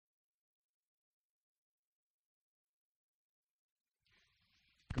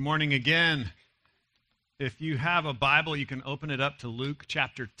Good morning again. If you have a Bible, you can open it up to Luke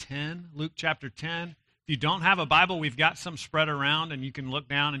chapter 10. Luke chapter 10. If you don't have a Bible, we've got some spread around, and you can look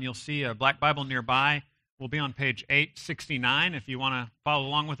down and you'll see a black Bible nearby. We'll be on page 869 if you want to follow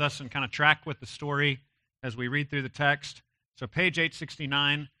along with us and kind of track with the story as we read through the text. So page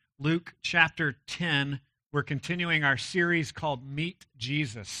 869, Luke chapter 10. We're continuing our series called Meet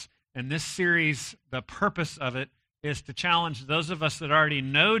Jesus. And this series, the purpose of it is to challenge those of us that already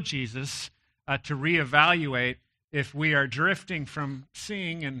know Jesus to reevaluate if we are drifting from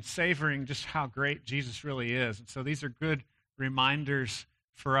seeing and savoring just how great Jesus really is. And so these are good reminders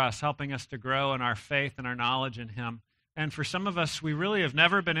for us, helping us to grow in our faith and our knowledge in Him. And for some of us, we really have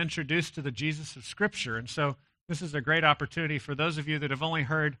never been introduced to the Jesus of Scripture. And so this is a great opportunity for those of you that have only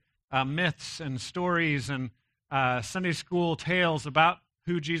heard myths and stories and Sunday school tales about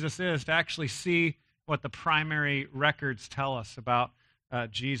who Jesus is to actually see what the primary records tell us about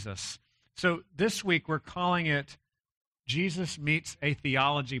Jesus. So this week we're calling it Jesus Meets a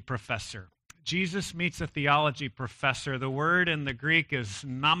Theology Professor. Jesus meets a theology professor. The word in the Greek is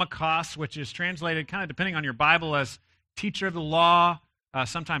nomikos, which is translated kind of depending on your Bible as teacher of the law,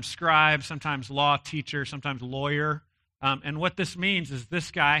 sometimes scribe, sometimes law teacher, sometimes lawyer. And what this means is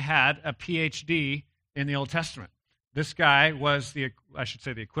this guy had a PhD in the Old Testament. This guy was the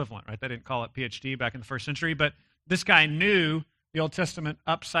equivalent, right? They didn't call it PhD back in the first century, but this guy knew the Old Testament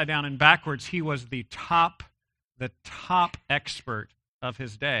upside down and backwards. He was the top expert of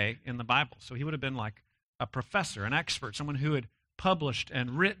his day in the Bible. So he would have been like a professor, an expert, someone who had published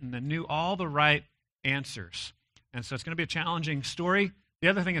and written and knew all the right answers. And so it's going to be a challenging story. The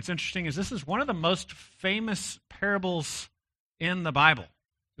other thing that's interesting is this is one of the most famous parables in the Bible.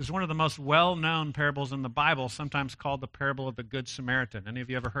 This is one of the most well-known parables in the Bible, sometimes called the parable of the Good Samaritan. Any of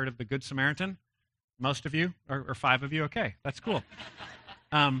you ever heard of the Good Samaritan? Most of you? Or five of you? Okay, that's cool.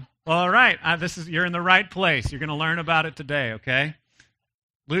 Well, all right. You're in the right place. You're going to learn about it today, okay?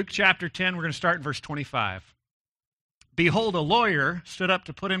 Luke chapter 10, we're going to start in verse 25. Behold, a lawyer stood up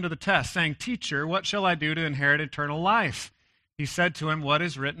to put him to the test, saying, Teacher, what shall I do to inherit eternal life? He said to him, What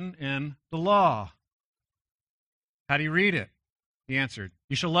is written in the law? How do you read it? He answered,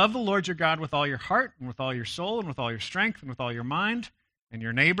 You shall love the Lord your God with all your heart, and with all your soul, and with all your strength, and with all your mind, and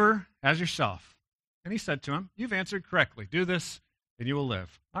your neighbor as yourself. And he said to him, You've answered correctly. Do this, and you will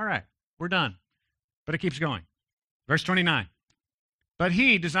live. All right, we're done. But it keeps going. Verse 29. But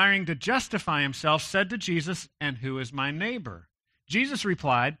he, desiring to justify himself, said to Jesus, And who is my neighbor? Jesus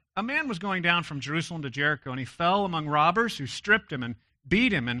replied, A man was going down from Jerusalem to Jericho, and he fell among robbers who stripped him and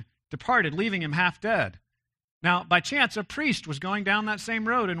beat him and departed, leaving him half dead. Now, by chance, a priest was going down that same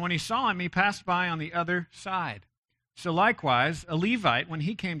road, and when he saw him, he passed by on the other side. So likewise, a Levite, when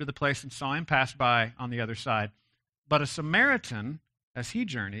he came to the place and saw him, passed by on the other side. But a Samaritan, as he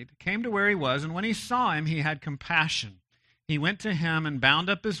journeyed, came to where he was, and when he saw him, he had compassion. He went to him and bound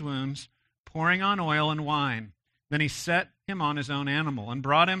up his wounds, pouring on oil and wine. Then he set him on his own animal and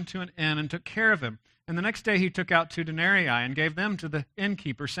brought him to an inn and took care of him. And the next day he took out 2 denarii and gave them to the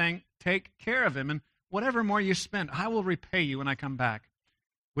innkeeper, saying, Take care of him, and whatever more you spend, I will repay you when I come back.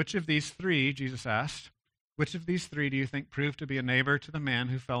 Which of these three, Jesus asked, which of these three do you think proved to be a neighbor to the man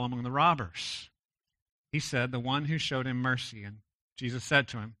who fell among the robbers? He said, The one who showed him mercy. And Jesus said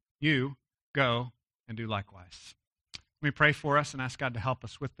to him, You go and do likewise. Let me pray for us and ask God to help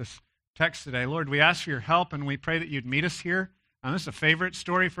us with this text today. Lord, we ask for your help, and we pray that you'd meet us here. This is a favorite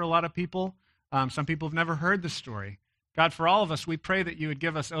story for a lot of people. Some people have never heard this story. God, for all of us, we pray that you would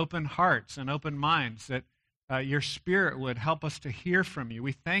give us open hearts and open minds, that your Spirit would help us to hear from you.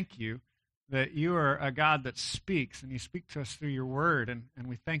 We thank you that you are a God that speaks, and you speak to us through your word, and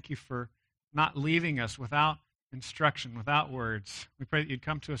we thank you for not leaving us without instruction, without words. We pray that you'd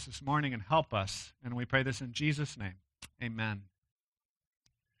come to us this morning and help us, and we pray this in Jesus' name. Amen.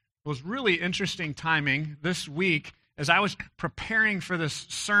 It was really interesting timing this week as I was preparing for this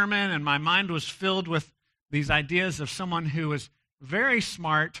sermon, and my mind was filled with these ideas of someone who was very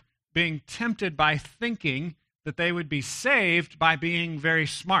smart being tempted by thinking that they would be saved by being very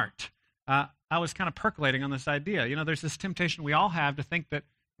smart. I was kind of percolating on this idea. You know, there's this temptation we all have to think that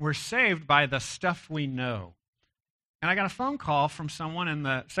we're saved by the stuff we know. And I got a phone call from someone, and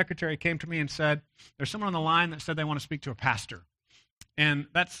the secretary came to me and said, there's someone on the line that said they want to speak to a pastor. And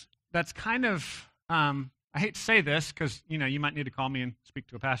that's kind of, I hate to say this because, you might need to call me and speak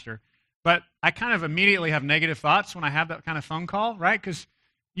to a pastor. But I kind of immediately have negative thoughts when I have that kind of phone call, right? Because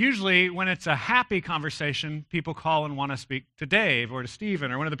usually when it's a happy conversation, people call and want to speak to Dave or to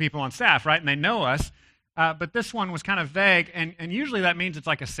Stephen or one of the people on staff, right? And they know us. But this one was kind of vague, and usually that means it's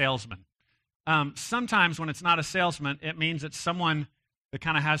like a salesman. Sometimes when it's not a salesman, it means it's someone that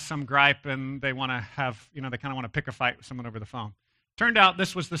kind of has some gripe and they want to have, they kind of want to pick a fight with someone over the phone. Turned out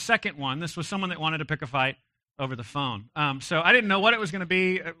this was the second one. This was someone that wanted to pick a fight over the phone. So I didn't know what it was going to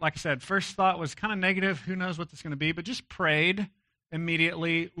be. Like I said, first thought was kind of negative. Who knows what this is going to be? But just prayed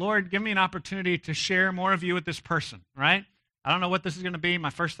immediately, Lord, give me an opportunity to share more of you with this person, right? I don't know what this is going to be. My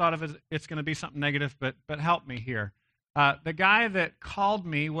first thought of it, it's going to be something negative, but help me here. The guy that called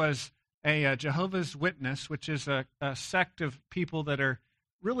me was a Jehovah's Witness, which is a sect of people that are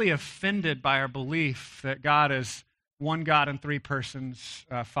really offended by our belief that God is one God in three persons,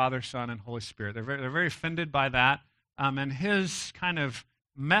 Father, Son, and Holy Spirit. They're very offended by that. And his kind of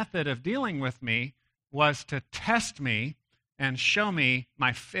method of dealing with me was to test me and show me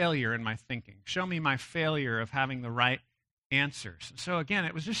my failure in my thinking, show me my failure of having the right answers. So again,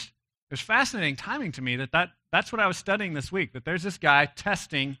 it was fascinating timing to me that's what I was studying this week, that there's this guy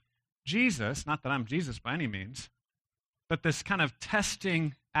testing Jesus, not that I'm Jesus by any means, but this kind of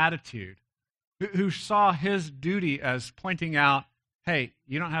testing attitude, who saw his duty as pointing out, hey,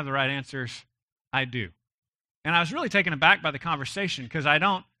 you don't have the right answers, I do. And I was really taken aback by the conversation because I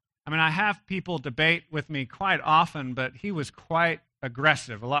have people debate with me quite often, but he was quite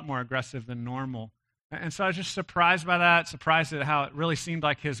aggressive, a lot more aggressive than normal. And so I was just surprised by that, surprised at how it really seemed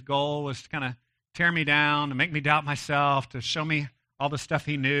like his goal was to kind of tear me down, to make me doubt myself, to show me all the stuff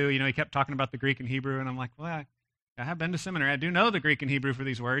he knew. He kept talking about the Greek and Hebrew, and I'm like, well, I have been to seminary. I do know the Greek and Hebrew for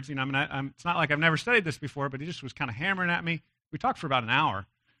these words. It's not like I've never studied this before, but he just was kind of hammering at me. We talked for about an hour.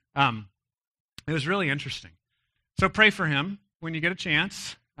 It was really interesting. So pray for him when you get a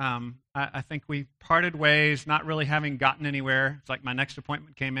chance. I think we parted ways, not really having gotten anywhere. It's like my next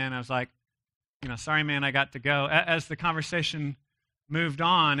appointment came in. I was like, sorry, man, I got to go. As the conversation moved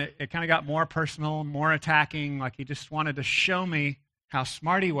on, it kind of got more personal, more attacking. Like he just wanted to show me how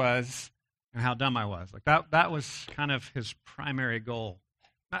smart he was and how dumb I was. Like that was kind of his primary goal.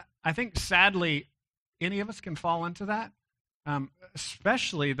 I think, sadly, any of us can fall into that,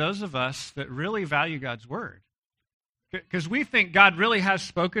 especially those of us that really value God's word. Because we think God really has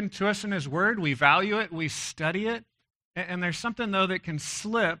spoken to us in his word. We value it. We study it. And there's something, though, that can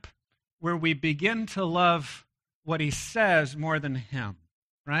slip where we begin to love what he says more than him,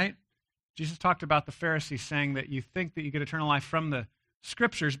 right? Jesus talked about the Pharisees saying that you think that you get eternal life from the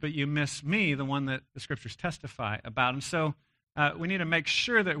Scriptures, but you miss me, the one that the Scriptures testify about. And so we need to make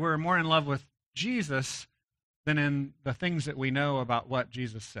sure that we're more in love with Jesus than in the things that we know about what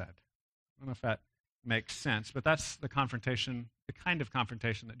Jesus said. I don't know if that makes sense, but that's the confrontation, the kind of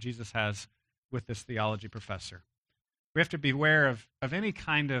confrontation that Jesus has with this theology professor. We have to beware of any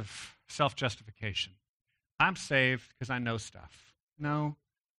kind of self-justification. I'm saved because I know stuff. No,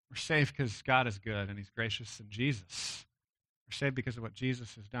 we're saved because God is good and he's gracious in Jesus. We're saved because of what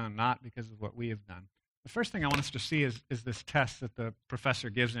Jesus has done, not because of what we have done. The first thing I want us to see is this test that the professor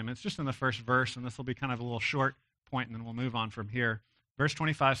gives him. It's just in the first verse, and this will be kind of a little short point, and then we'll move on from here. Verse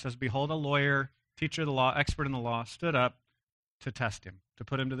 25 says, "Behold, a lawyer, teacher of the law, expert in the law, stood up to test him, to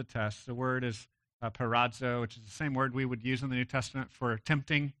put him to the test." The word is perazzo, which is the same word we would use in the New Testament for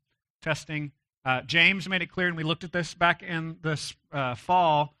tempting, testing. James made it clear, and we looked at this back in this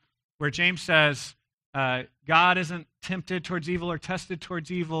fall, where James says, God isn't tempted towards evil or tested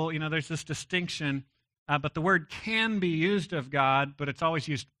towards evil. There's this distinction, but the word can be used of God, but it's always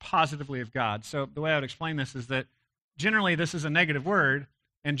used positively of God. So the way I would explain this is that generally this is a negative word,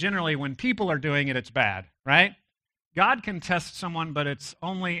 and generally when people are doing it, it's bad, right? God can test someone, but it's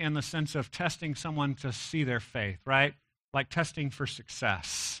only in the sense of testing someone to see their faith, right? Like testing for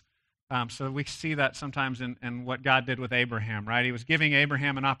success. So we see that sometimes in what God did with Abraham, right? He was giving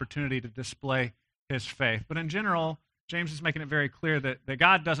Abraham an opportunity to display his faith. But in general, James is making it very clear that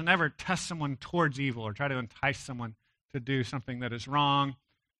God doesn't ever test someone towards evil or try to entice someone to do something that is wrong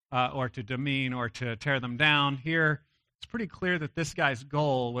or to demean or to tear them down. Here, it's pretty clear that this guy's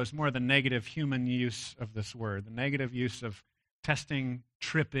goal was more the negative human use of this word, the negative use of testing,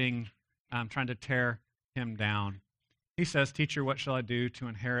 tripping, trying to tear him down. He says, "Teacher, what shall I do to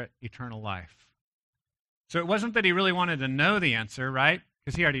inherit eternal life?" So it wasn't that he really wanted to know the answer, right?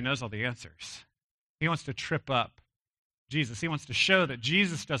 Because he already knows all the answers. He wants to trip up Jesus. He wants to show that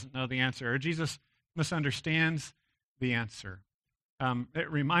Jesus doesn't know the answer or Jesus misunderstands the answer. It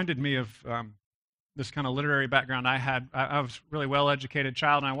reminded me of this kind of literary background I had. I was a really well-educated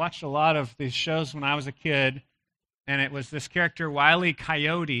child, and I watched a lot of these shows when I was a kid, and it was this character, Wile E.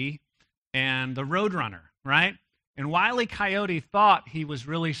 Coyote, and the Roadrunner, right? And Wile E. Coyote thought he was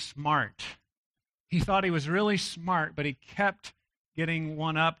really smart. He thought he was really smart, but he kept getting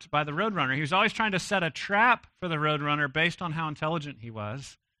one-upped by the Roadrunner. He was always trying to set a trap for the Roadrunner based on how intelligent he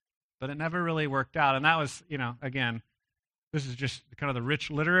was, but it never really worked out. And that was, again, this is just kind of the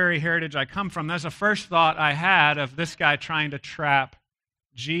rich literary heritage I come from. That's the first thought I had of this guy trying to trap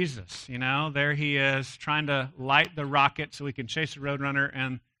Jesus. There he is trying to light the rocket so he can chase the roadrunner,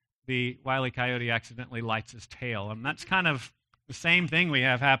 and the Wile E. Coyote accidentally lights his tail. And that's kind of the same thing we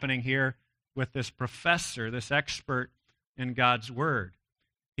have happening here with this professor, this expert in God's Word.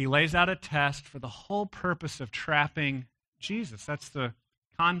 He lays out a test for the whole purpose of trapping Jesus. That's the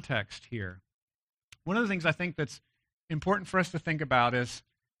context here. One of the things I think that's important for us to think about is,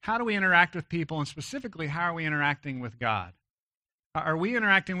 how do we interact with people, and specifically, how are we interacting with God? Are we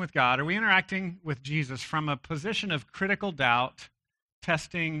interacting with God? Are we interacting with Jesus from a position of critical doubt,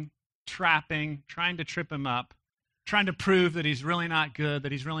 testing, trapping, trying to trip him up, trying to prove that he's really not good,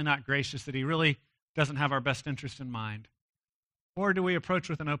 that he's really not gracious, that he really doesn't have our best interest in mind? Or do we approach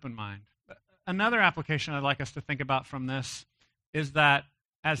with an open mind? Another application I'd like us to think about from this is that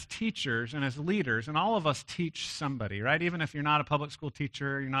as teachers and as leaders, and all of us teach somebody, right? Even if you're not a public school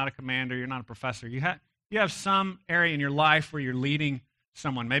teacher, you're not a commander, you're not a professor, you have some area in your life where you're leading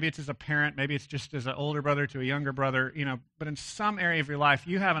someone. Maybe it's as a parent, maybe it's just as an older brother to a younger brother, but in some area of your life,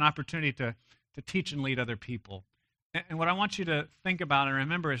 you have an opportunity to teach and lead other people. And what I want you to think about and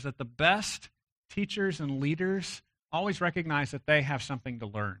remember is that the best teachers and leaders always recognize that they have something to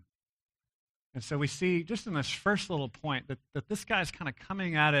learn. And so we see just in this first little point that this guy's kind of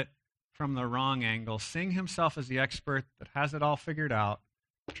coming at it from the wrong angle, seeing himself as the expert that has it all figured out,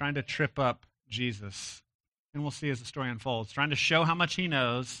 trying to trip up Jesus. And we'll see as the story unfolds, trying to show how much he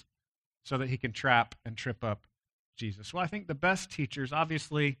knows so that he can trap and trip up Jesus. Well, I think the best teachers,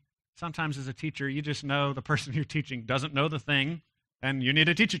 obviously, sometimes as a teacher, you just know the person you're teaching doesn't know the thing, and you need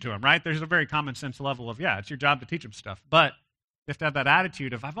to teach it to him, right? There's a very common sense level of, it's your job to teach them stuff. But you have to have that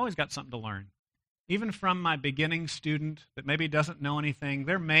attitude of, I've always got something to learn. Even from my beginning student that maybe doesn't know anything,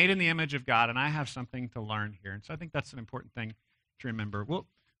 they're made in the image of God, and I have something to learn here. And so I think that's an important thing to remember. We'll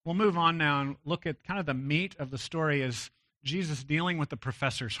move on now and look at kind of the meat of the story as Jesus dealing with the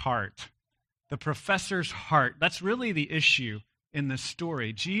professor's heart. The professor's heart, that's really the issue in this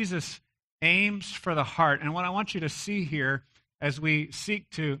story. Jesus aims for the heart. And what I want you to see here as we seek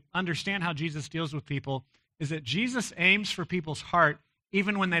to understand how Jesus deals with people is that Jesus aims for people's heart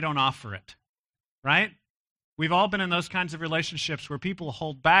even when they don't offer it. Right? We've all been in those kinds of relationships where people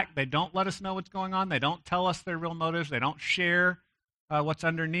hold back. They don't let us know what's going on. They don't tell us their real motives. They don't share what's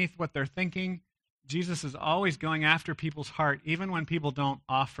underneath what they're thinking. Jesus is always going after people's heart, even when people don't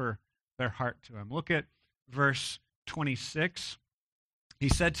offer their heart to him. Look at verse 26. He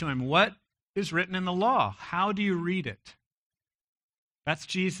said to him, "What is written in the law? How do you read it?" That's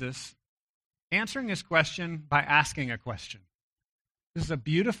Jesus answering his question by asking a question. This is a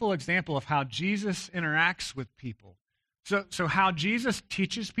beautiful example of how Jesus interacts with people. So how Jesus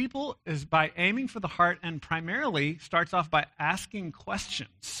teaches people is by aiming for the heart, and primarily starts off by asking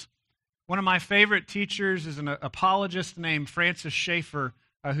questions. One of my favorite teachers is an apologist named Francis Schaeffer,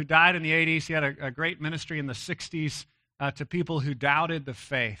 who died in the 80s. He had a great ministry in the 60s to people who doubted the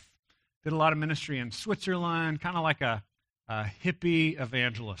faith. Did a lot of ministry in Switzerland, kind of like a hippie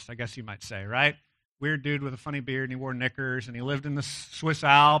evangelist, I guess you might say, right? Weird dude with a funny beard, and he wore knickers, and he lived in the Swiss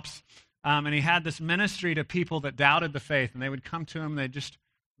Alps, and he had this ministry to people that doubted the faith, and they would come to him, they'd just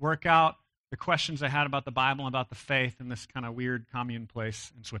work out the questions they had about the Bible and about the faith in this kind of weird commune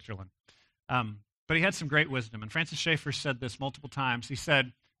place in Switzerland. But he had some great wisdom, and Francis Schaeffer said this multiple times. He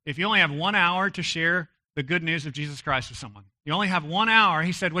said, if you only have 1 hour to share the good news of Jesus Christ with someone, you only have 1 hour,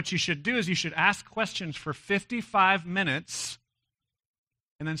 he said, what you should do is you should ask questions for 55 minutes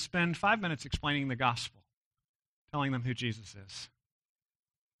and then spend 5 minutes explaining the gospel, telling them who Jesus is.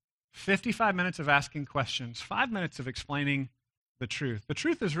 55 minutes of asking questions, 5 minutes of explaining the truth. The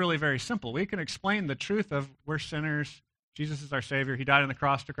truth is really very simple. We can explain the truth of we're sinners, Jesus is our Savior, he died on the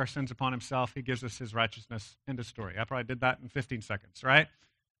cross, took our sins upon himself, he gives us his righteousness. End of story. I probably did that in 15 seconds, right?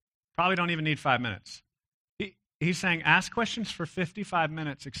 Probably don't even need 5 minutes. He's saying ask questions for 55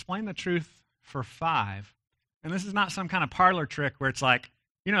 minutes, explain the truth for 5. And this is not some kind of parlor trick where it's like,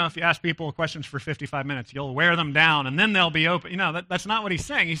 if you ask people questions for 55 minutes, you'll wear them down and then they'll be open. That's not what he's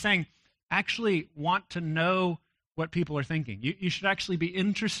saying. He's saying actually want to know what people are thinking. You should actually be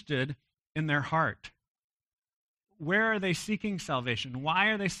interested in their heart. Where are they seeking salvation? Why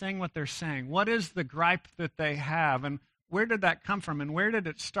are they saying what they're saying? What is the gripe that they have? And where did that come from? And where did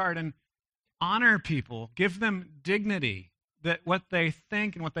it start? And honor people. Give them dignity, that what they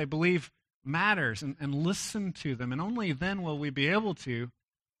think and what they believe matters, and listen to them. And only then will we be able to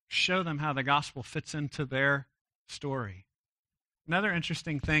show them how the gospel fits into their story. Another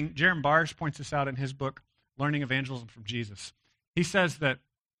interesting thing, Jerram Barrs points this out in his book, Learning Evangelism from Jesus. He says that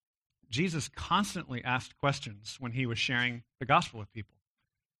Jesus constantly asked questions when he was sharing the gospel with people.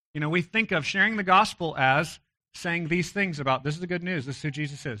 We think of sharing the gospel as saying these things about, this is the good news, this is who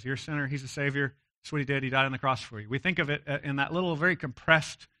Jesus is. You're a sinner, he's a savior, that's what he did, he died on the cross for you. We think of it in that little, very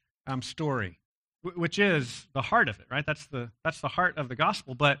compressed story, which is the heart of it, right? That's the heart of the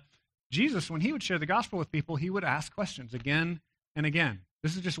gospel. But Jesus, when he would share the gospel with people, he would ask questions again and again.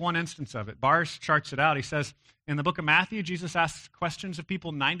 This is just one instance of it. Barrs charts it out. He says, in the book of Matthew, Jesus asks questions of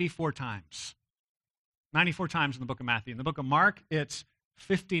people 94 times. 94 times in the book of Matthew. In the book of Mark, it's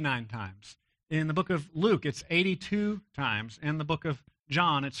 59 times. In the book of Luke, it's 82 times. In the book of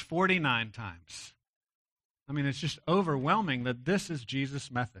John, it's 49 times. I mean, it's just overwhelming that this is Jesus'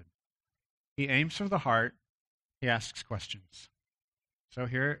 method. He aims for the heart. He asks questions. So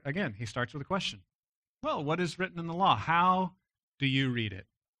here, again, he starts with a question. Well, what is written in the law? How do you read it?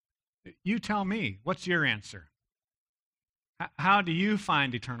 You tell me. What's your answer? How do you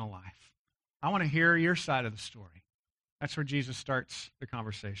find eternal life? I want to hear your side of the story. That's where Jesus starts the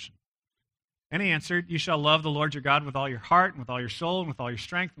conversation. And he answered, you shall love the Lord your God with all your heart and with all your soul and with all your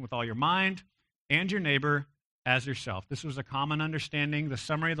strength and with all your mind, and your neighbor as yourself. This was a common understanding, the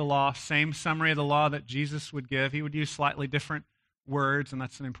summary of the law, same summary of the law that Jesus would give. He would use slightly different words, and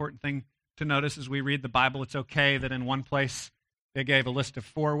that's an important thing to notice as we read the Bible. It's okay that in one place they gave a list of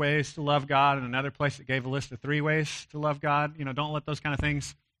 4 ways to love God, and another place it gave a list of 3 ways to love God. Don't let those kind of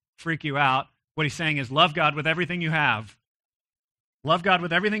things freak you out. What he's saying is love God with everything you have. Love God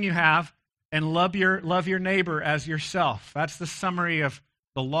with everything you have, and love your neighbor as yourself. That's the summary of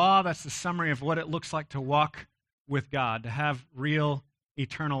the law. That's the summary of what it looks like to walk with God, to have real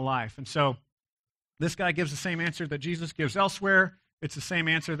eternal life. And so this guy gives the same answer that Jesus gives elsewhere. It's the same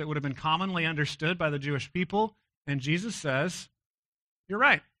answer that would have been commonly understood by the Jewish people. And Jesus says, you're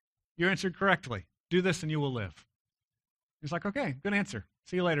right. You answered correctly. Do this and you will live. He's like, okay, good answer.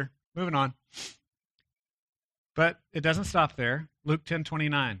 See you later. Moving on. But it doesn't stop there. Luke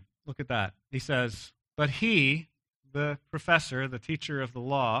 10:29. Look at that. He says, but he, the professor, the teacher of the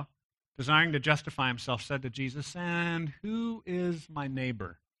law, desiring to justify himself, said to Jesus, and who is my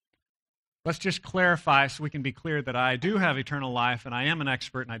neighbor? Let's just clarify so we can be clear that I do have eternal life and I am an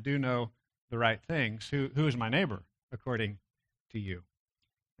expert and I do know the right things. Who is my neighbor, according to you?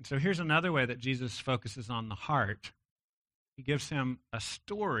 And so here's another way that Jesus focuses on the heart. He gives him a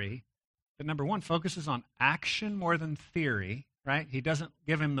story that, number one, focuses on action more than theory, right? He doesn't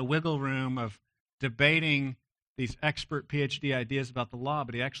give him the wiggle room of debating these expert PhD ideas about the law,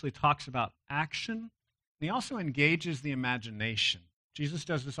 but he actually talks about action. And he also engages the imagination. Jesus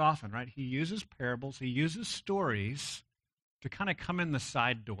does this often, right? He uses parables, he uses stories to kind of come in the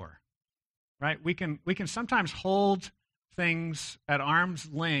side door, right? We can sometimes hold things at arm's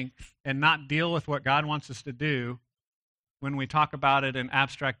length and not deal with what God wants us to do when we talk about it in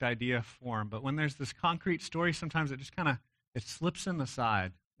abstract idea form. But when there's this concrete story, sometimes it just it slips in the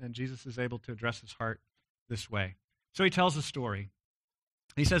side, and Jesus is able to address his heart this way. So he tells a story.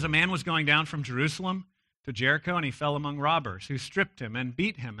 He says, a man was going down from Jerusalem to Jericho, and he fell among robbers, who stripped him and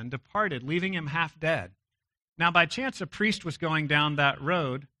beat him and departed, leaving him half dead. Now by chance a priest was going down that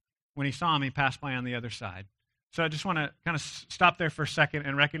road. When he saw him, he passed by on the other side. So I just want to kind of stop there for a second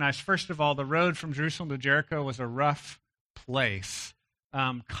and recognize, first of all, the road from Jerusalem to Jericho was a rough place.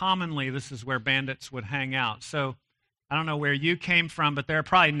 Commonly, this is where bandits would hang out. So I don't know where you came from, but there are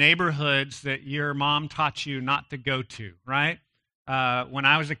probably neighborhoods that your mom taught you not to go to, right? When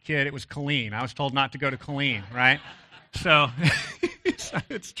I was a kid, it was Killeen. I was told not to go to Killeen, right? So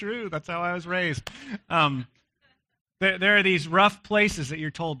it's true. That's how I was raised. There are these rough places that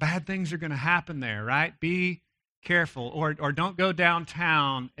you're told bad things are going to happen there, right? Be careful. Or don't go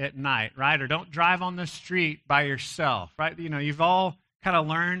downtown at night, right? Or don't drive on the street by yourself, right? You've all kind of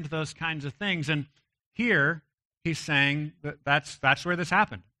learned those kinds of things. And here, he's saying that's where this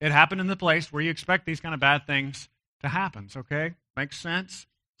happened. It happened in the place where you expect these kind of bad things to happen. Okay? Makes sense.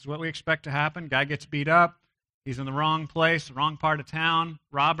 This is what we expect to happen. Guy gets beat up. He's in the wrong place, the wrong part of town.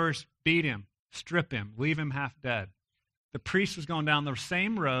 Robbers beat him, strip him, leave him half dead. The priest was going down the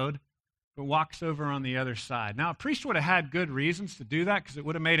same road, but walks over on the other side. Now, a priest would have had good reasons to do that because it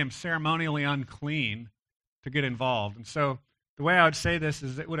would have made him ceremonially unclean to get involved. And so the way I would say this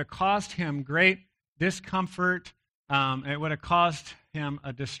is it would have caused him great discomfort. It would have caused him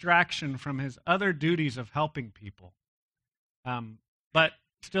a distraction from his other duties of helping people. But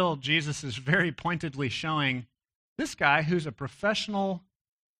still, Jesus is very pointedly showing this guy, who's a professional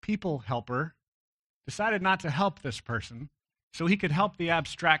people helper, decided not to help this person so he could help the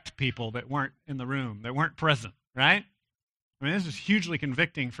abstract people that weren't in the room, that weren't present, right? I mean, this is hugely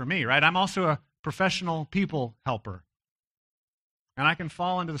convicting for me, right? I'm also a professional people helper. And I can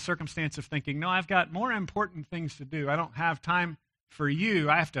fall into the circumstance of thinking, no, I've got more important things to do. I don't have time for you.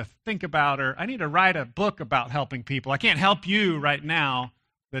 I have to think about, or I need to write a book about helping people. I can't help you right now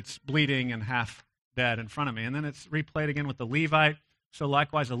that's bleeding and half dead in front of me. And then it's replayed again with the Levite. So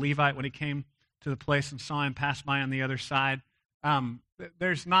likewise, a Levite, when he came to the place and saw him pass by on the other side,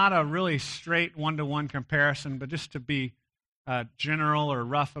 there's not a really straight one-to-one comparison, but just to be general or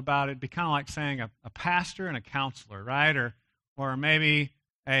rough about it, it'd be kind of like saying a pastor and a counselor, right? Or maybe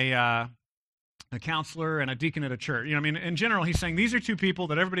a counselor and a deacon at a church. You know, I mean, in general, he's saying these are two people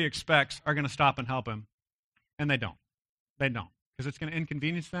that everybody expects are going to stop and help him, and they don't. They don't, because it's going to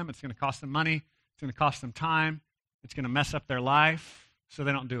inconvenience them. It's going to cost them money. It's going to cost them time. It's going to mess up their life, so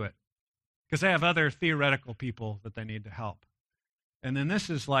they don't do it, because they have other theoretical people that they need to help. And then this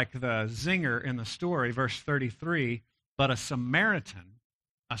is like the zinger in the story, verse 33, but a Samaritan,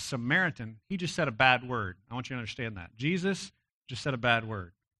 he just said a bad word. I want you to understand that. Jesus just said a bad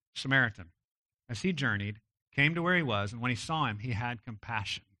word. Samaritan. As he journeyed, came to where he was, and when he saw him, he had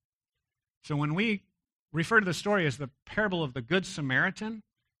compassion. So when we refer to the story as the parable of the Good Samaritan,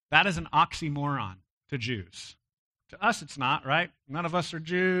 that is an oxymoron to Jews. To us, it's not, right? None of us are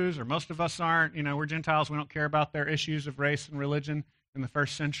Jews, or most of us aren't. You know, we're Gentiles. We don't care about their issues of race and religion in the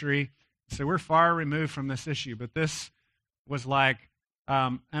first century. So we're far removed from this issue. But this was like,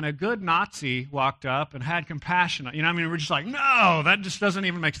 and a good Nazi walked up and had compassion. You know, I mean, we're just like, no, that just doesn't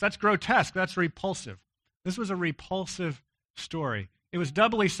even make sense. That's grotesque. That's repulsive. This was a repulsive story. It was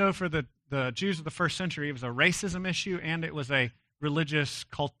doubly so for the Jews of the first century. It was a racism issue, and it was a religious,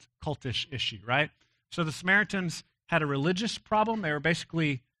 cultish issue, right? So the Samaritans had a religious problem. They were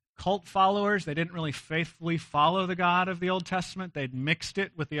basically cult followers. They didn't really faithfully follow the God of the Old Testament. They'd mixed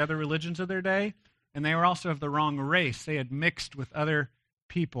it with the other religions of their day. And they were also of the wrong race. They had mixed with other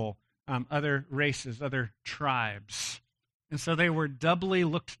people, other races, other tribes. And so they were doubly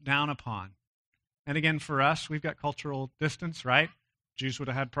looked down upon. And again, for us, we've got cultural distance, right? Jews would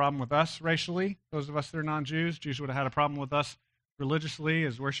have had a problem with us racially. Those of us that are non-Jews, Jews would have had a problem with us religiously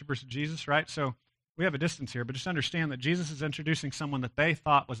as worshipers of Jesus, right? So we have a distance here, but just understand that Jesus is introducing someone that they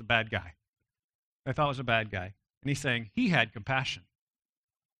thought was a bad guy. They thought was a bad guy. And he's saying he had compassion.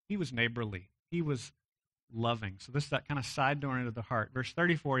 He was neighborly. He was loving. So this is that kind of side door into the heart. Verse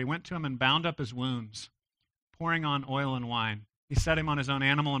 34, he went to him and bound up his wounds, pouring on oil and wine. He set him on his own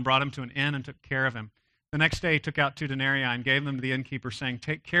animal and brought him to an inn and took care of him. The next day he took out 2 denarii and gave them to the innkeeper, saying,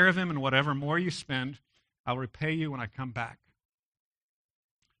 take care of him, and whatever more you spend, I'll repay you when I come back.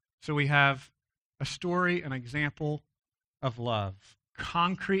 So we have a story, an example of love,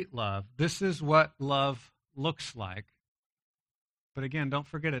 concrete love. This is what love looks like. But again, don't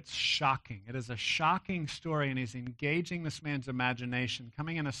forget, it's shocking. It is a shocking story, and he's engaging this man's imagination,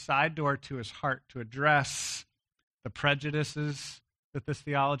 coming in a side door to his heart to address the prejudices that this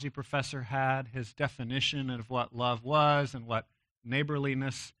theology professor had, his definition of what love was and what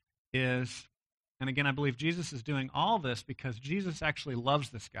neighborliness is. And again, I believe Jesus is doing all this because Jesus actually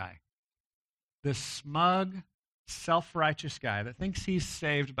loves this guy. This smug, self-righteous guy that thinks he's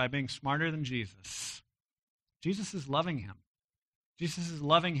saved by being smarter than Jesus. Jesus is loving him. Jesus is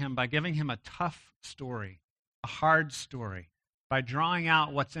loving him by giving him a tough story, a hard story, by drawing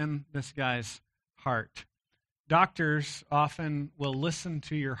out what's in this guy's heart. Doctors often will listen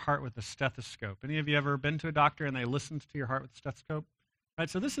to your heart with a stethoscope. Any of you ever been to a doctor and they listened to your heart with a stethoscope? Right,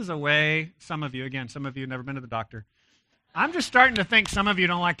 so this is a way, some of you have never been to the doctor. I'm just starting to think some of you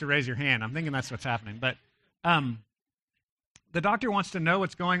don't like to raise your hand. I'm thinking that's what's happening. But the doctor wants to know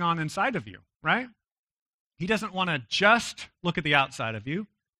what's going on inside of you, right? He doesn't want to just look at the outside of you.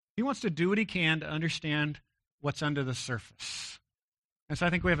 He wants to do what he can to understand what's under the surface. And so I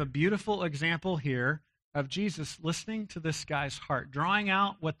think we have a beautiful example here of Jesus listening to this guy's heart, drawing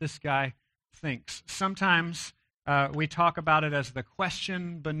out what this guy thinks. Sometimes we talk about it as the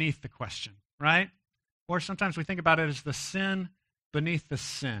question beneath the question, right? Or sometimes we think about it as the sin beneath the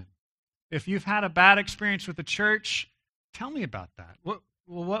sin. If you've had a bad experience with the church, tell me about that.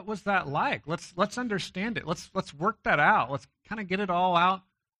 What was that like? Let's understand it. Let's work that out. Let's kind of get it all out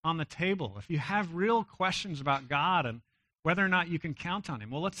on the table. If you have real questions about God and whether or not you can count on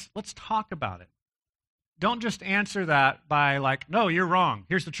him, well, let's talk about it. Don't just answer that by like, no, you're wrong.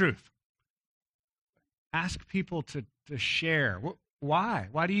 Here's the truth. Ask people to share. Why?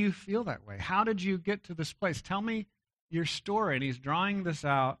 Why do you feel that way? How did you get to this place? Tell me your story. And he's drawing this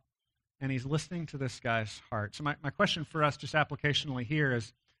out, and he's listening to this guy's heart. So my question for us, just applicationally here,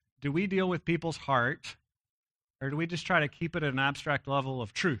 is do we deal with people's heart, or do we just try to keep it at an abstract level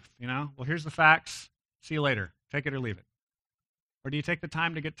of truth? You know, well, here's the facts. See you later. Take it or leave it. Or do you take the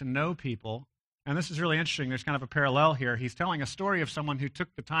time to get to know people And this is really interesting. There's kind of a parallel here. He's telling a story of someone who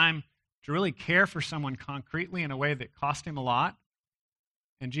took the time to really care for someone concretely in a way that cost him a lot.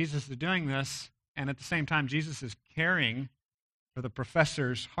 And Jesus is doing this, and at the same time, Jesus is caring for the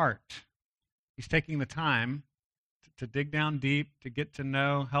professor's heart. He's taking the time to dig down deep, to get to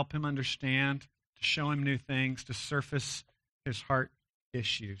know, help him understand, to show him new things, to surface his heart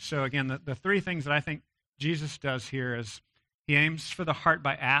issues. So again, the three things that I think Jesus does here is he aims for the heart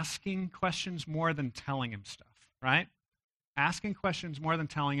by asking questions more than telling him stuff, right? Asking questions more than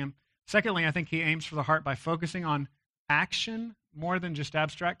telling him. Secondly, I think he aims for the heart by focusing on action more than just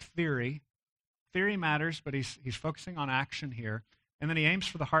abstract theory. Theory matters, but he's focusing on action here. And then he aims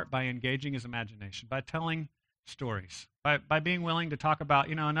for the heart by engaging his imagination, by telling stories, by being willing to talk about,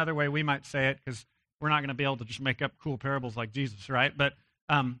 another way we might say it, because we're not going to be able to just make up cool parables like Jesus, right? But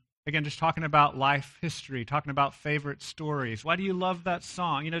again, just talking about life history, talking about favorite stories. Why do you love that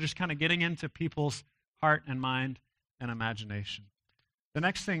song? Just kind of getting into people's heart and mind and imagination. The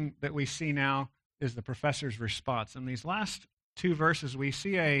next thing that we see now is the professor's response. In these last two verses, we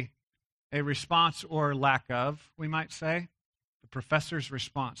see a response or lack of, we might say. The professor's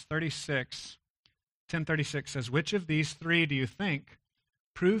response. 1036 says, "Which of these three do you think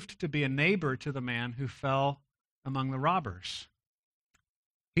proved to be a neighbor to the man who fell among the robbers?"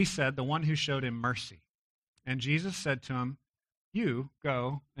 He said, "The one who showed him mercy." And Jesus said to him, "You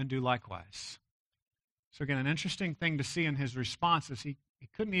go and do likewise." So again, an interesting thing to see in his response is he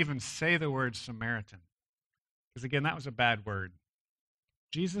couldn't even say the word Samaritan. Because again, that was a bad word.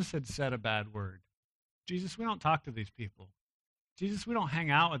 Jesus had said a bad word. Jesus, we don't talk to these people. Jesus, we don't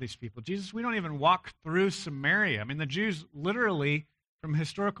hang out with these people. Jesus, we don't even walk through Samaria. I mean, the Jews literally, from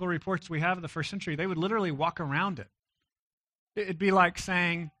historical reports we have of the first century, they would literally walk around it. It'd be like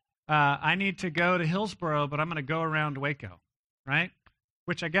saying, I need to go to Hillsboro, but I'm going to go around Waco, right?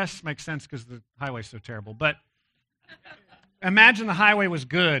 Which I guess makes sense because the highway's so terrible. But imagine the highway was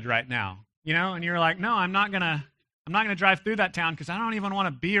good right now, and you're like, no, I'm not going to drive through that town because I don't even want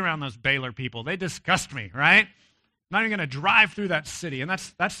to be around those Baylor people. They disgust me, right? I'm not even going to drive through that city. And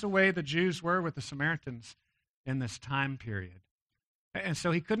that's the way the Jews were with the Samaritans in this time period. And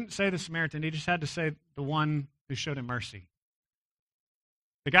so he couldn't say the Samaritan. He just had to say the one who showed him mercy.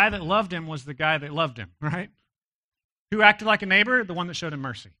 The guy that loved him was the guy that loved him, right? Who acted like a neighbor? The one that showed him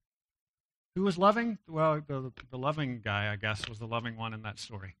mercy. Who was loving? Well, the loving guy, I guess, was the loving one in that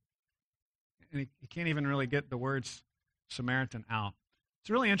story. And he can't even really get the words Samaritan out. It's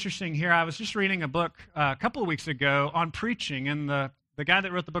really interesting here. I was just reading a book a couple of weeks ago on preaching, and the guy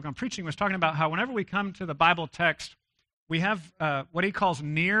that wrote the book on preaching was talking about how whenever we come to the Bible text, we have what he calls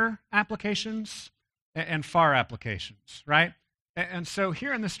near applications and far applications, right? And so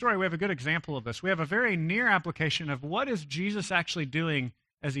here in this story, we have a good example of this. We have a very near application of what is Jesus actually doing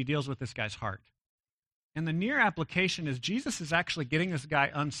as he deals with this guy's heart. And the near application is Jesus is actually getting this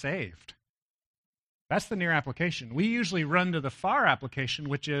guy unsaved. That's the near application. We usually run to the far application,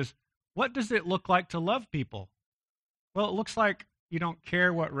 which is, what does it look like to love people? Well, it looks like you don't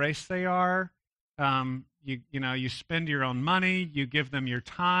care what race they are. You spend your own money. You give them your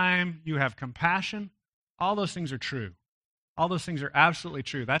time. You have compassion. All those things are true. All those things are absolutely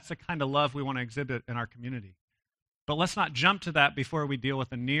true. That's the kind of love we want to exhibit in our community. But let's not jump to that before we deal with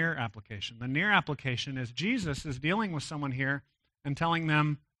the near application. The near application is Jesus is dealing with someone here and telling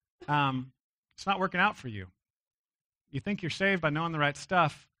them, it's not working out for you. You think you're saved by knowing the right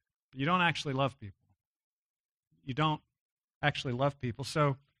stuff, but you don't actually love people. You don't actually love people.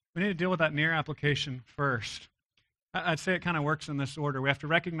 So we need to deal with that near application first. I'd say it kind of works in this order. We have to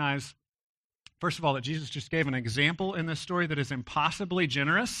recognize, first of all, that Jesus just gave an example in this story that is impossibly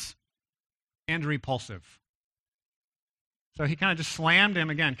generous and repulsive. So he kind of just slammed him,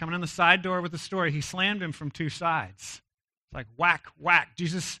 again, coming in the side door with the story, he slammed him from two sides. It's like whack, whack.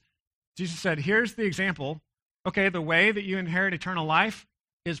 Jesus said, here's the example. Okay, the way that you inherit eternal life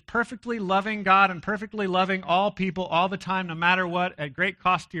is perfectly loving God and perfectly loving all people all the time, no matter what, at great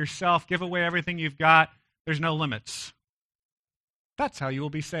cost to yourself. Give away everything you've got. There's no limits. That's how you will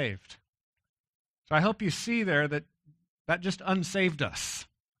be saved. So I hope you see there that just unsaved us.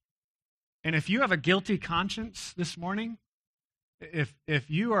 And if you have a guilty conscience this morning, if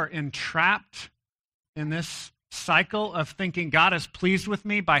you are entrapped in this cycle of thinking God is pleased with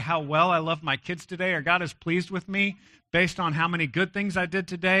me by how well I love my kids today, or God is pleased with me based on how many good things I did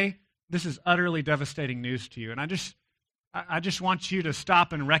today, this is utterly devastating news to you. And I just want you to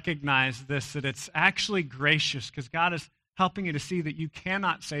stop and recognize this, that it's actually gracious because God is helping you to see that you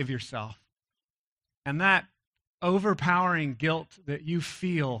cannot save yourself. And that overpowering guilt that you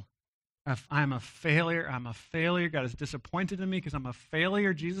feel of I'm a failure, God is disappointed in me because I'm a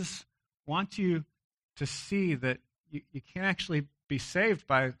failure. Jesus want you to see that you can't actually be saved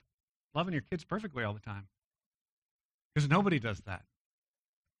by loving your kids perfectly all the time. Because nobody does that.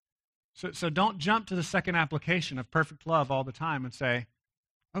 So don't jump to the second application of perfect love all the time and say,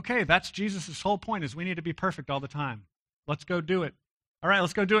 okay, that's Jesus' whole point, is we need to be perfect all the time. Let's go do it. All right,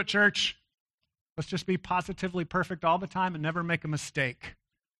 let's go do it, church. Let's just be positively perfect all the time and never make a mistake.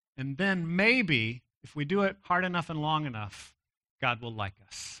 And then maybe, if we do it hard enough and long enough, God will like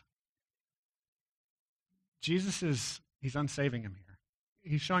us. Jesus he's unsaving him here.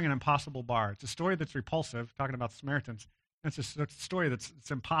 He's showing an impossible bar. It's a story that's repulsive, talking about the Samaritans. It's a story that's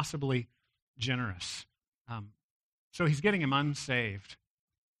impossibly generous. So he's getting him unsaved.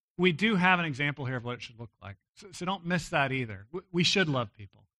 We do have an example here of what it should look like. So don't miss that either. We should love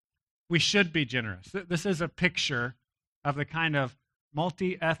people. We should be generous. This is a picture of the kind of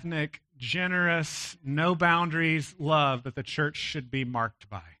multi-ethnic, generous, no boundaries love that the church should be marked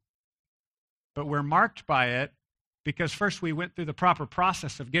by. But we're marked by it because first we went through the proper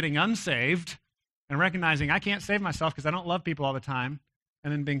process of getting unsaved and recognizing I can't save myself because I don't love people all the time,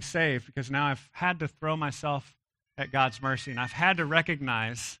 and then being saved because now I've had to throw myself at God's mercy, and I've had to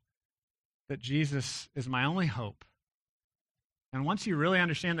recognize that Jesus is my only hope. And once you really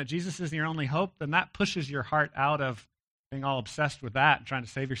understand that Jesus is your only hope, then that pushes your heart out of being all obsessed with that and trying to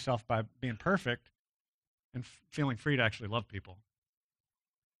save yourself by being perfect and feeling free to actually love people.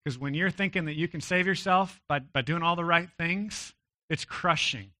 Because when you're thinking that you can save yourself by doing all the right things, it's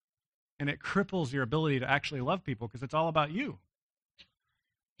crushing. And it cripples your ability to actually love people because it's all about you.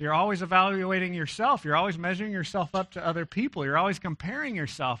 You're always evaluating yourself. You're always measuring yourself up to other people. You're always comparing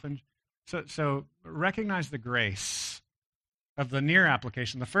yourself. And so recognize the grace of the near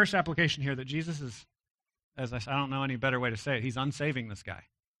application. The first application here that Jesus is, as I said, I don't know any better way to say it, he's unsaving this guy.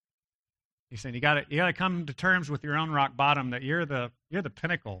 He's saying you got to come to terms with your own rock bottom, that you're the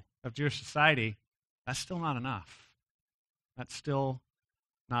pinnacle of Jewish society. That's still not enough. That's still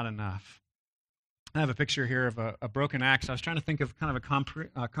not enough. I have a picture here of a broken axe. I was trying to think of kind of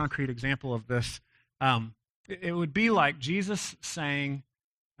a concrete example of this. It would be like Jesus saying,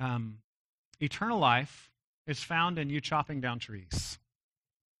 eternal life is found in you chopping down trees.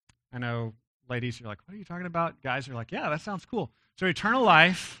 I know ladies are like, what are you talking about? Guys are like, yeah, that sounds cool. So eternal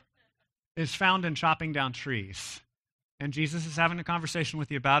life is found in chopping down trees. And Jesus is having a conversation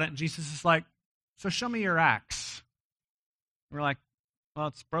with you about it, and Jesus is like, so show me your axe. And we're like, well,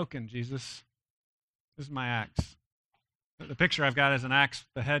 it's broken, Jesus. This is my axe. The picture I've got is an axe.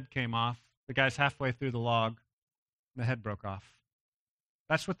 The head came off. The guy's halfway through the log. The head broke off.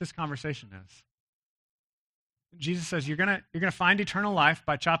 That's what this conversation is. Jesus says, you're gonna find eternal life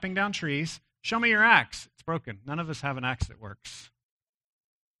by chopping down trees. Show me your axe. It's broken. None of us have an axe that works.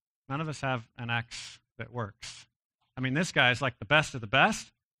 None of us have an axe that works. I mean, this guy is like the best of the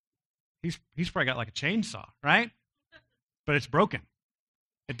best. He's probably got like a chainsaw, right? But it's broken.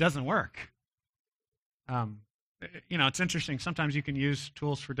 It doesn't work. It's interesting. Sometimes you can use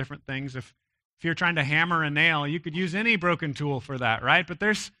tools for different things. If you're trying to hammer a nail, you could use any broken tool for that, right? But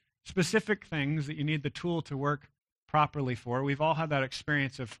there's specific things that you need the tool to work properly for. We've all had that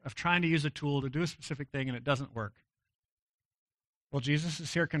experience of trying to use a tool to do a specific thing and it doesn't work. Well, Jesus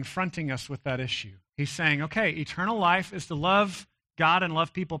is here confronting us with that issue. He's saying, okay, eternal life is to love God and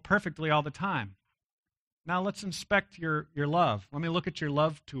love people perfectly all the time. Now let's inspect your love. Let me look at your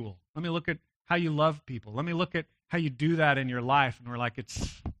love tool. Let me look at how you love people. Let me look at how you do that in your life. And we're like,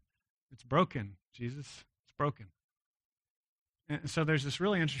 it's broken, Jesus. It's broken. And so there's this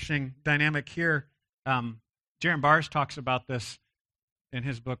really interesting dynamic here. Jaron Bars talks about this in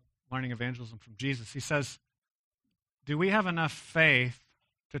his book, Learning Evangelism from Jesus. He says, do we have enough faith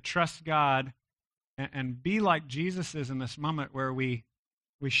to trust God and be like Jesus is in this moment where we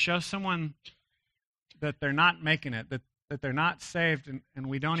show someone that they're not making it, that they're not saved, and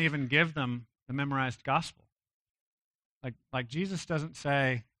we don't even give them the memorized gospel? Like Jesus doesn't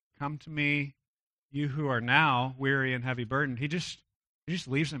say, come to me, you who are now weary and heavy burdened. He just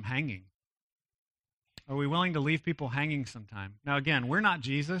leaves them hanging. Are we willing to leave people hanging sometime? Now again, we're not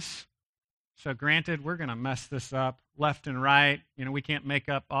Jesus. So granted, we're going to mess this up left and right. We can't make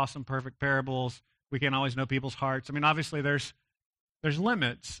up awesome, perfect parables. We can't always know people's hearts. I mean, obviously there's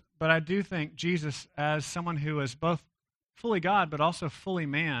limits, but I do think Jesus, as someone who is both fully God but also fully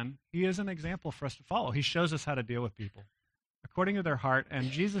man, he is an example for us to follow. He shows us how to deal with people according to their heart,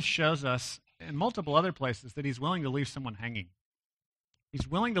 and Jesus shows us in multiple other places that he's willing to leave someone hanging. He's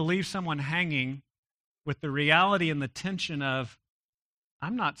willing to leave someone hanging with the reality and the tension of,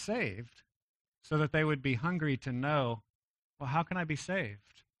 I'm not saved, so that they would be hungry to know, well, how can I be saved?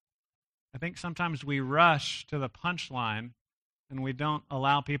 I think sometimes we rush to the punchline and we don't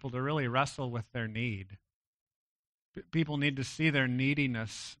allow people to really wrestle with their need. People need to see their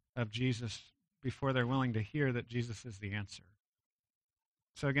neediness of Jesus before they're willing to hear that Jesus is the answer.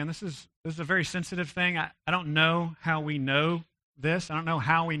 So again, this is a very sensitive thing. I don't know how we know this. I don't know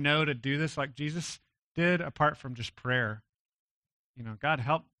how we know to do this like Jesus did apart from just prayer. God,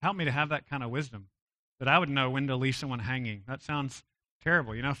 help me to have that kind of wisdom, that I would know when to leave someone hanging. That sounds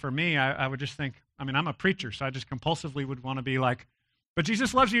terrible. For me, I would just think, I'm a preacher, so I just compulsively would want to be like, but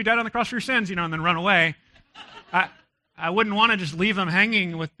Jesus loves you, died on the cross for your sins, and then run away. I wouldn't want to just leave them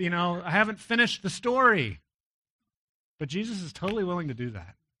hanging with, I haven't finished the story. But Jesus is totally willing to do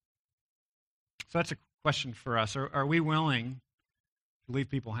that. So that's a question for us. Are we willing to leave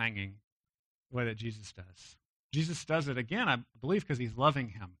people hanging the way that Jesus does? Jesus does it, again, I believe, because he's loving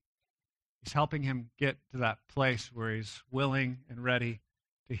him. He's helping him get to that place where he's willing and ready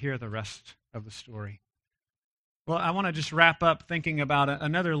to hear the rest of the story. Well, I want to just wrap up thinking about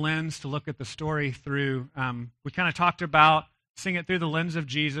another lens to look at the story through. We kind of talked about seeing it through the lens of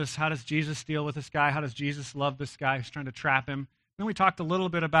Jesus. How does Jesus deal with this guy? How does Jesus love this guy who's trying to trap him? Then we talked a little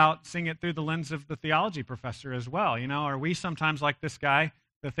bit about seeing it through the lens of the theology professor as well. Are we sometimes like this guy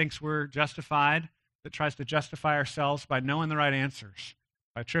that thinks we're justified, that tries to justify ourselves by knowing the right answers,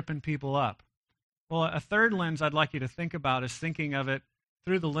 by tripping people up? Well, a third lens I'd like you to think about is thinking of it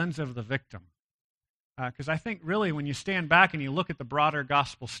through the lens of the victim. Because I think really when you stand back and you look at the broader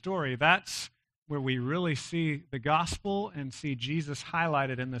gospel story, that's where we really see the gospel and see Jesus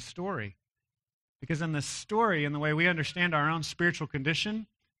highlighted in this story. Because in this story, and the way we understand our own spiritual condition,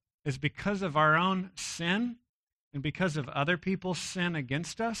 is because of our own sin and because of other people's sin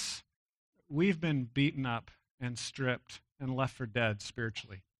against us, we've been beaten up and stripped and left for dead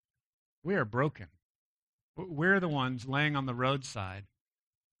spiritually. We are broken. We're the ones laying on the roadside,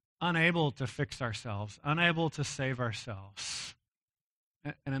 unable to fix ourselves, unable to save ourselves.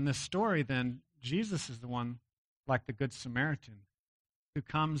 And in this story, then, Jesus is the one, like the Good Samaritan, who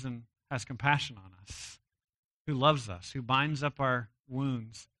comes and has compassion on us, who loves us, who binds up our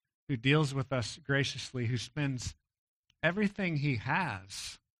wounds, who deals with us graciously, who spends everything he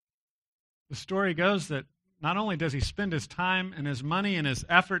has. The story goes that not only does he spend his time and his money and his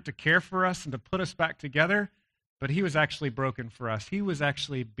effort to care for us and to put us back together, but he was actually broken for us. He was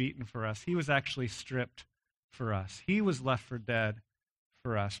actually beaten for us. He was actually stripped for us. He was left for dead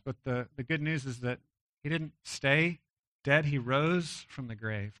for us. But the good news is that he didn't stay dead. He rose from the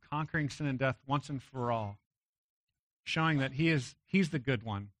grave, conquering sin and death once and for all, showing that he's the good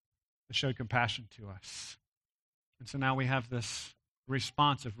one that showed compassion to us. And so now we have this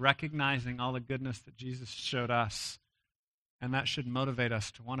response of recognizing all the goodness that Jesus showed us, and that should motivate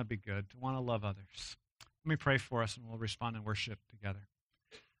us to want to be good, to want to love others. Let me pray for us, and we'll respond in worship together.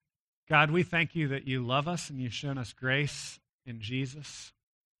 God, we thank you that you love us and you've shown us grace in Jesus.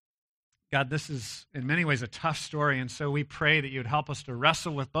 God, this is in many ways a tough story, and so we pray that you would help us to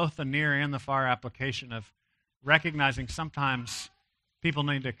wrestle with both the near and the far application of recognizing sometimes people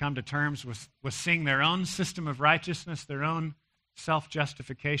need to come to terms with seeing their own system of righteousness, their own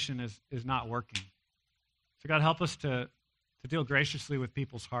self-justification is not working. So God, help us to deal graciously with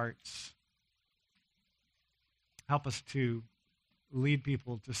people's hearts. Help us to lead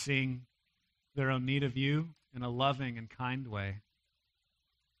people to seeing their own need of you in a loving and kind way.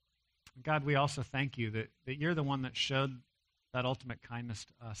 God, we also thank you that you're the one that showed that ultimate kindness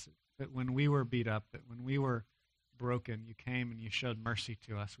to us, that when we were beat up, that when we were broken, you came and you showed mercy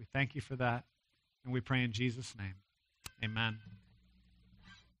to us. We thank you for that, and we pray in Jesus' name. Amen.